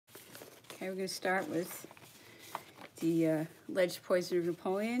Okay, we're going to start with the alleged poison of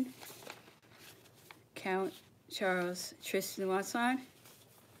Napoleon. Count Charles Tristan Watson,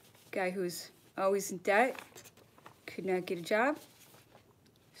 guy who's always in debt, could not get a job.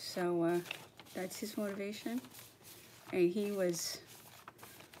 So that's his motivation. And he was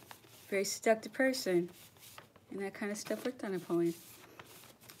a very seductive person, and that kind of stuff worked on Napoleon.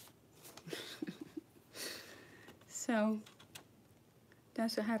 So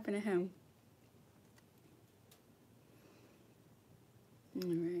that's what happened to him. All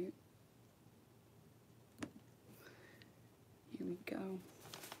right. Here we go.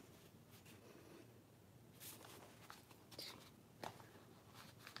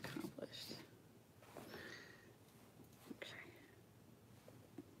 Accomplished. Okay.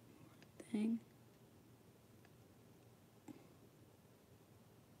 Thing.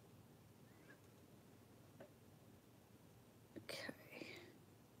 Okay.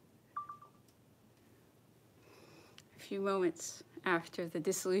 A few moments after the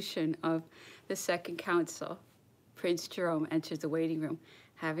dissolution of the Second Council, Prince Jerome entered the waiting room,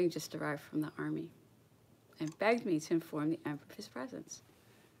 having just arrived from the army, and begged me to inform the Emperor of his presence.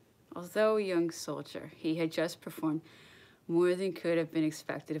 Although a young soldier, he had just performed more than could have been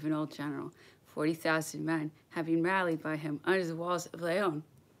expected of an old general, 40,000 men having rallied by him under the walls of Leon.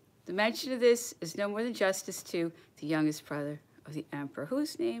 The mention of this is no more than justice to the youngest brother of the Emperor,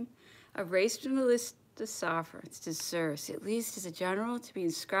 whose name, erased from the list of sovereigns, deserves, at least as a general, to be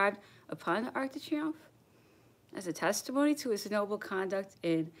inscribed upon the Arc de Triomphe as a testimony to his noble conduct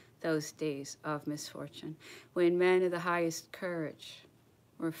in those days of misfortune, when men of the highest courage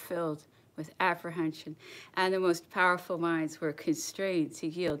were filled with apprehension, and the most powerful minds were constrained to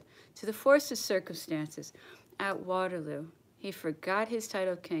yield to the force of circumstances. At Waterloo, he forgot his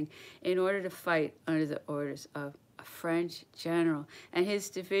title of king in order to fight under the orders of a French general, and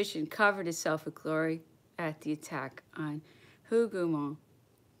his division covered itself with glory at the attack on Hougomont.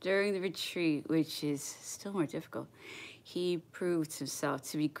 During the retreat, which is still more difficult, he proved himself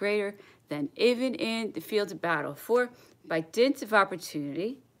to be greater than even in the field of battle, for by dint of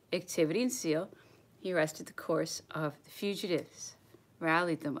opportunity, activity, and zeal, he arrested the course of the fugitives,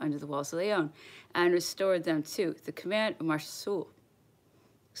 rallied them under the walls of Leon, and restored them to the command of Marshal Soult.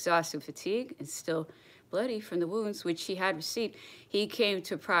 Exhausted with fatigue and still bloody from the wounds which he had received, he came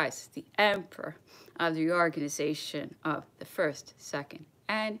to apprise the Emperor of the reorganization of the 1st, 2nd,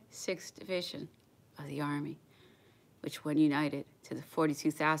 and 6th Division of the army, which, when united to the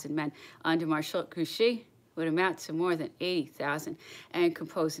 42,000 men under Marshal Grouchy, would amount to more than 80,000, and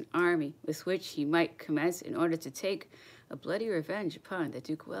compose an army with which he might commence in order to take a bloody revenge upon the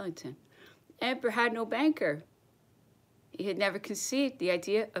Duke of Wellington. The Emperor had no banker. He had never conceived the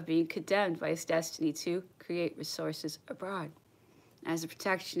idea of being condemned by his destiny to create resources abroad. As a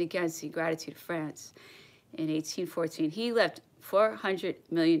protection against the ingratitude of France, in 1814, he left 400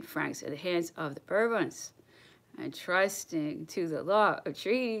 million francs in the hands of the Bourbons, and trusting to the law of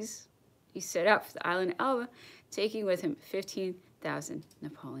treaties, he set out for the island of Elba, taking with him 15,000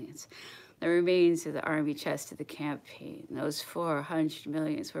 Napoleons. The remains of the army chest of the campaign, those 400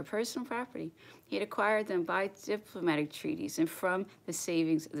 millions, were personal property. He had acquired them by diplomatic treaties and from the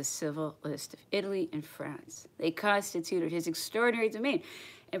savings of the civil list of Italy and France. They constituted his extraordinary domain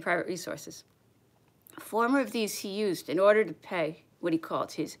and private resources. A former of these he used in order to pay what he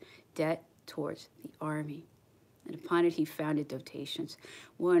called his debt towards the army. And upon it he founded dotations.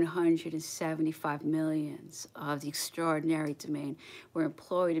 175 millions of the extraordinary domain were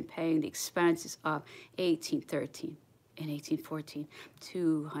employed in paying the expenses of 1813 and 1814.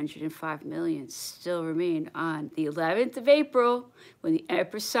 205 millions still remained on the 11th of April, when the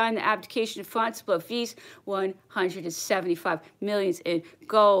Emperor signed the abdication of Fontainebleau. 175 millions in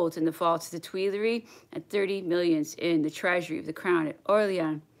gold in the vaults of the Tuileries, and 30 millions in the treasury of the crown at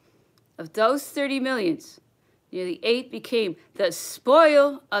Orleans. Of those 30 millions, nearly 8 became the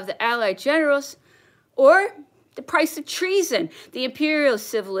spoil of the Allied generals, or the price of treason. The imperial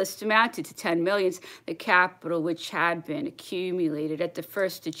civil list amounted to 10 millions. The capital, which had been accumulated at the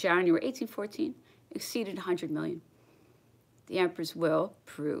 1st of January, 1814, exceeded 100 million. The Emperor's will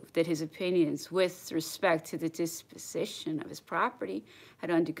proved that his opinions with respect to the disposition of his property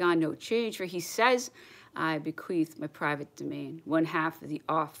had undergone no change, for he says, I bequeath my private domain, 1/2 of the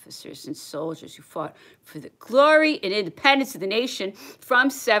officers and soldiers who fought for the glory and independence of the nation from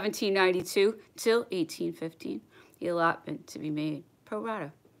 1792 till 1815, the allotment to be made pro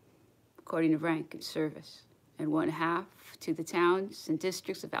rata, according to rank and service, and one half to the towns and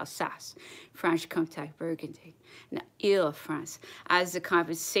districts of Alsace, Franche-Comté, Burgundy, and Ile-de-France, as the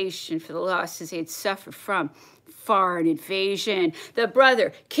compensation for the losses they had suffered from foreign invasion. The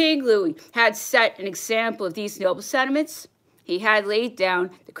brother, King Louis, had set an example of these noble sentiments. He had laid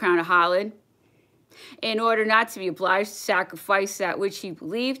down the crown of Holland in order not to be obliged to sacrifice that which he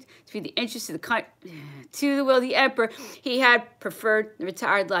believed to be the interest of the country to the will of the emperor. He had preferred the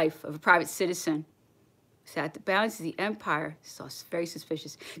retired life of a private citizen. At the bounds of the empire, so very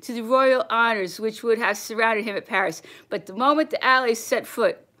suspicious, to the royal honors which would have surrounded him at Paris. But the moment the Allies set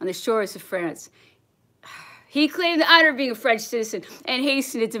foot on the shores of France, he claimed the honor of being a French citizen and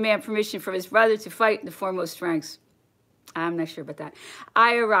hastened to demand permission from his brother to fight in the foremost ranks. I'm not sure about that.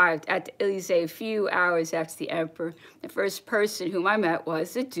 I arrived at the Élysée a few hours after the emperor. The first person whom I met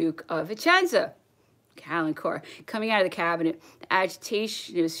was the Duke of Vicenza, Calancourt. Coming out of the cabinet, the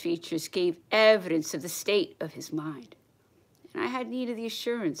agitation of his features gave evidence of the state of his mind. And I had need of the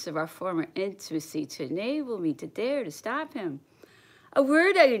assurance of our former intimacy to enable me to dare to stop him. A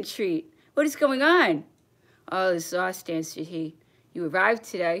word, I entreat. What is going on? All is lost, answered he. You arrived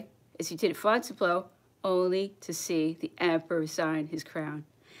today, as you did at Fontainebleau, only to see the emperor resign his crown.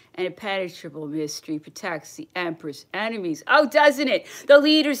 An impenetrable mystery protects the emperor's enemies. Oh, doesn't it? The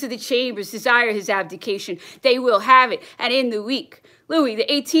leaders of the chambers desire his abdication. They will have it. And in the week, Louis the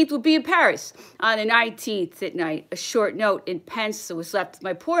 18th will be in Paris. On the 19th at night, a short note in pencil was left with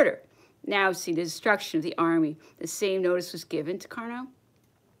my porter, announcing the destruction of the army. The same notice was given to Carnot.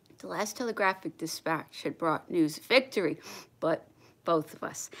 The last telegraphic dispatch had brought news of victory, but both of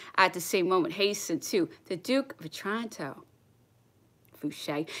us, at the same moment, hastened to the Duke of Otranto,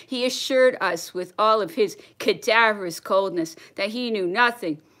 Fouché. He assured us with all of his cadaverous coldness that he knew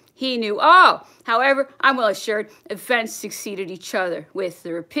nothing. He knew all. However, I'm well assured, events succeeded each other with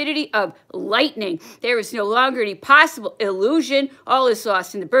the rapidity of lightning. There is no longer any possible illusion. All is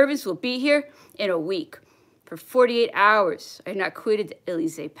lost, and the Bourbons will be here in a week. For 48 hours, I had not quitted the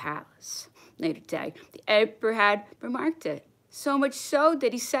Élysée Palace. Later day, the emperor had remarked it. So much so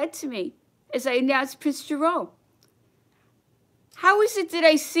that he said to me, as I announced Prince Jerome, "How is it that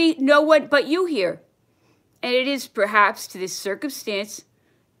I see no one but you here?" And it is perhaps to this circumstance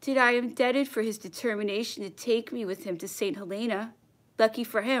that I am indebted for his determination to take me with him to St. Helena. Lucky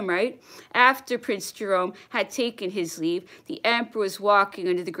for him, right? After Prince Jerome had taken his leave, the emperor was walking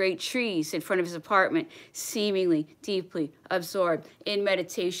under the great trees in front of his apartment, seemingly deeply absorbed in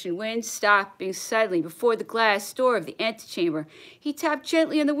meditation, when, stopping suddenly before the glass door of the antechamber, he tapped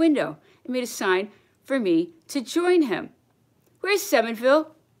gently on the window and made a sign for me to join him. "Where's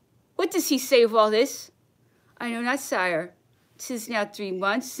Semonville? What does he say of all this?" "I know not, sire. 'Tis now 3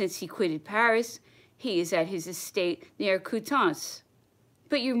 months since he quitted Paris. He is at his estate near Coutances."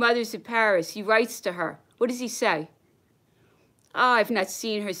 "But your mother's in Paris. He writes to her. What does he say?" "Oh, I've not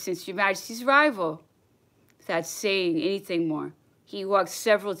seen her since your majesty's arrival." Without saying anything more, he walked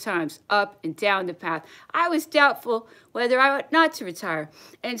several times up and down the path. I was doubtful whether I ought not to retire,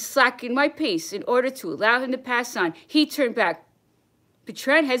 and slackened my pace in order to allow him to pass on. He turned back.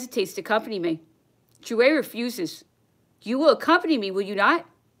 Bertrand hesitates to accompany me. Drouet refuses. "You will accompany me, will you not?"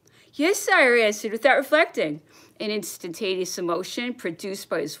 "Yes, sire," I answered without reflecting. An instantaneous emotion produced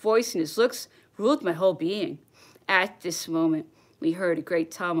by his voice and his looks ruled my whole being. At this moment, we heard a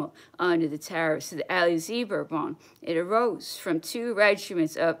great tumult under the terrace of the Élysée-Bourbon. It arose from 2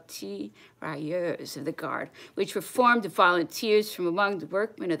 regiments of tirailleurs of the guard, which were formed of volunteers from among the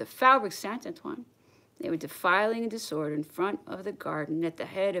workmen of the Faubourg Saint-Antoine. They were defiling in disorder in front of the garden at the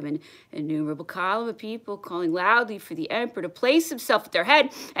head of an innumerable column of people, calling loudly for the emperor to place himself at their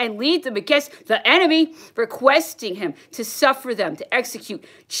head and lead them against the enemy, requesting him to suffer them to execute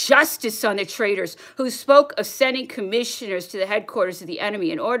justice on the traitors who spoke of sending commissioners to the headquarters of the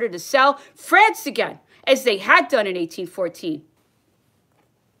enemy in order to sell France again, as they had done in 1814.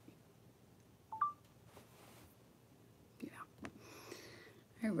 Yeah.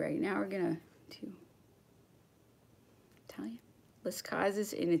 All right, now we're going to do Italian. Las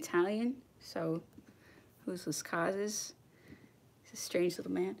Casas in Italian. So, who's Las Casas? He's a strange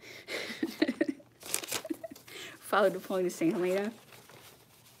little man. Followed Napoleon to St. Helena.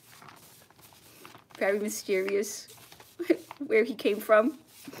 Very mysterious where he came from.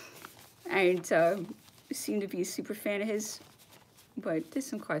 And seemed to be a super fan of his. But there's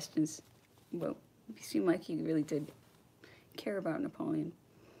some questions. Well, he seemed like he really did care about Napoleon.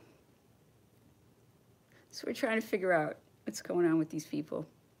 So we're trying to figure out what's going on with these people.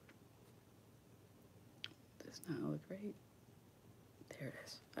 Does not look right. There it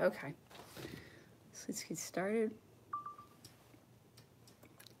is. Okay. So let's get started.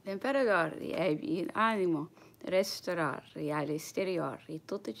 L'imperatore ebbe l'animo restaurare all'esteriore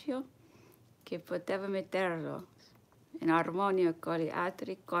tutto ciò che poteva metterlo in armonia con gli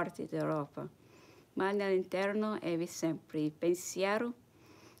altri corti d'Europa, ma nell'interno ebbe sempre il pensiero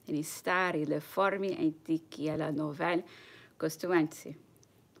di instare le forme antiche alla nuova costruenza.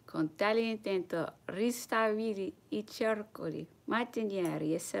 Con tale intento ristabilì i circoli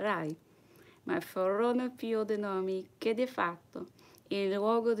mattinieri e serali, ma furono più di nomi che di fatto, in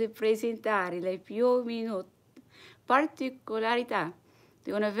luogo di presentare le più minute particolarità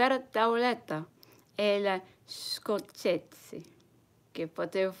di una vera tavoletta e le sconcezze che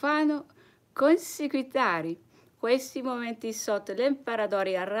potevano conseguitare questi momenti sotto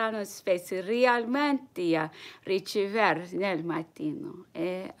l'imperatore erano spesi realmente a ricevere nel mattino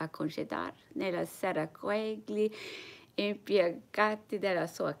e a concedere nella sera quegli impiegati della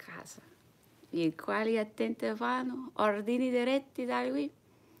sua casa, i quali attendevano ordini diretti da lui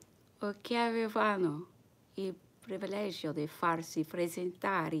o che avevano il privilegio di farsi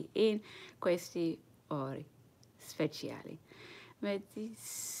presentare in questi ori speciali.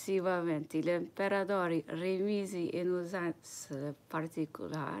 Medessimamente l'imperatore rimise in usanza le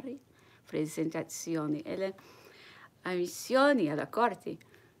particolari presentazioni e le ammissioni alla corte,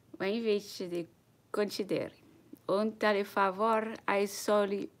 ma invece di concedere un tale favore ai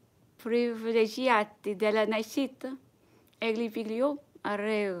soli privilegiati della nascita, egli pigliò a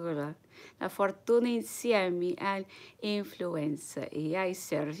regola la fortuna insieme all'influenza e ai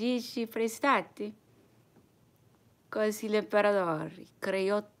servizi prestati. Così l'imperatore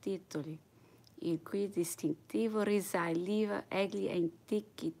creò titoli, il cui distintivo risaliva agli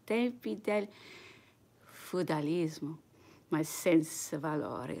antichi tempi del feudalismo, ma senza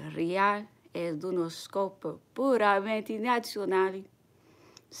valore reale ed uno scopo puramente nazionale,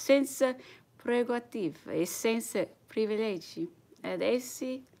 senza prerogative e senza privilegi. Ed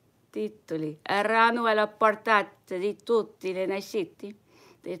essi titoli erano alla portata di tutti le nasciti,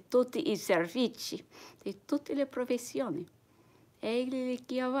 di tutti i servizi, di tutte le professioni. Egli li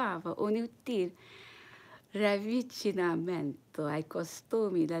chiamava un utile ravvicinamento ai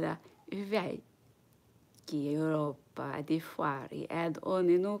costumi della vecchia Europa di fuori ed un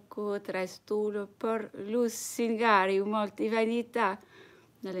innocuo trastulo per lusingare molte vanità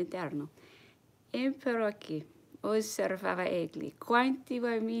nell'interno. Però che osservava egli quanti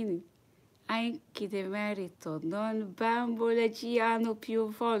uomini anche di merito non bamboleggiano più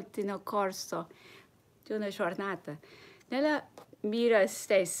volte nel corso di una giornata. Nella mira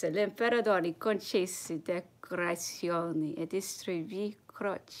stessa l'imperatore concesse decorazioni e distribuì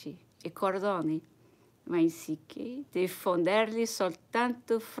croci e cordoni, ma anziché diffonderli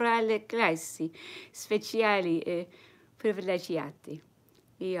soltanto fra le classi speciali e privilegiate,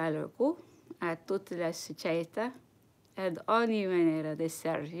 li allargò a tutta la società, ad ogni maniera di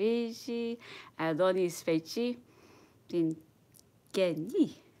servizi, ad ogni specie di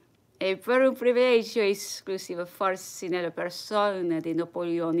ingegni. E per un privilegio esclusivo forse nella persona di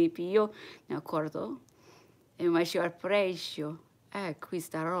Napoleon Memoirs ne accordò il maggior prezzo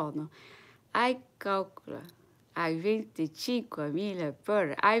acquistarono ai calcola a 25.000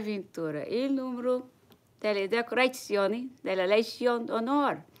 per avventura il numero delle decorazioni della Legion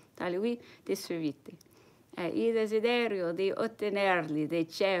d'Onore da lui distribuite. E il desiderio di ottenerli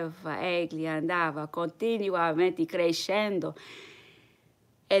diceva egli andava continuamente crescendo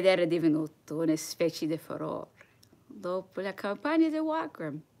ed era divenuto una specie di furore. Dopo la campagna di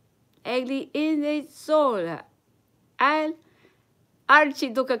Wagram, egli iniziò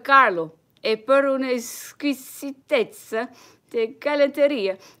all'arciduca Carlo e per una squisitezza di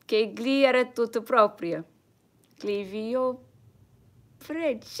galanteria che gli era tutto propria, gli inviò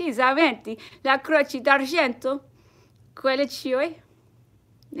precisamente la croce d'argento, quella cioè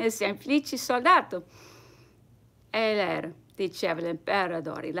nel semplice soldato. E era, diceva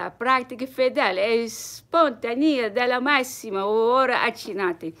l'imperatore, la pratica fedele e spontanea della massima ora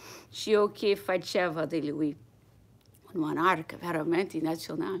accennata, ciò che faceva di lui un monarca veramente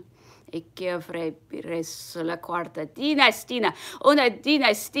nazionale e che avrebbe reso la quarta dinastia una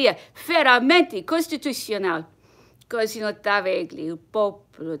dinastia veramente costituzionale. Così notava egli il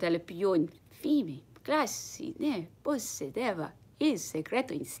popolo delle più infime classi ne possedeva il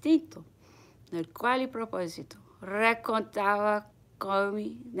segreto istinto, nel quale proposito raccontava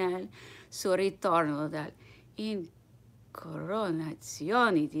come nel suo ritorno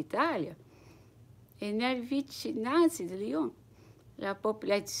dall'incoronazione d'Italia e nel vicinanze di Lyon la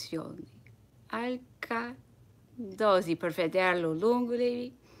popolazione, alcandosi per vederlo lungo le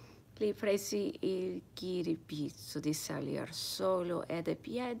vie, gli prese il ghiribizzo di salire solo ed a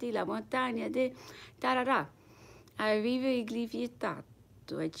piedi la montagna di Tararà. Aveva egli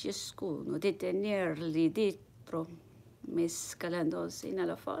vietato a ciascuno di tenerli di quattro, mescolandosi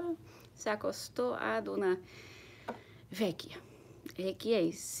nella folla, si accostò ad una vecchia e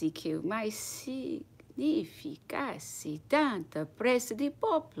chiese che mai significasse tanta pressa di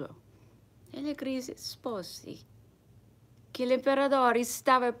popolo. E le grise sposi che l'imperatore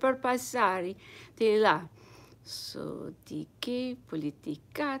stava per passare di là, so di che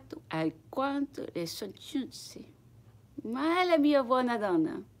politicato alquanto le soggiunse. Ma la mia buona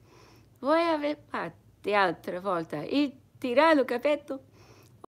donna, voi avete altre volte il tiranno capetto?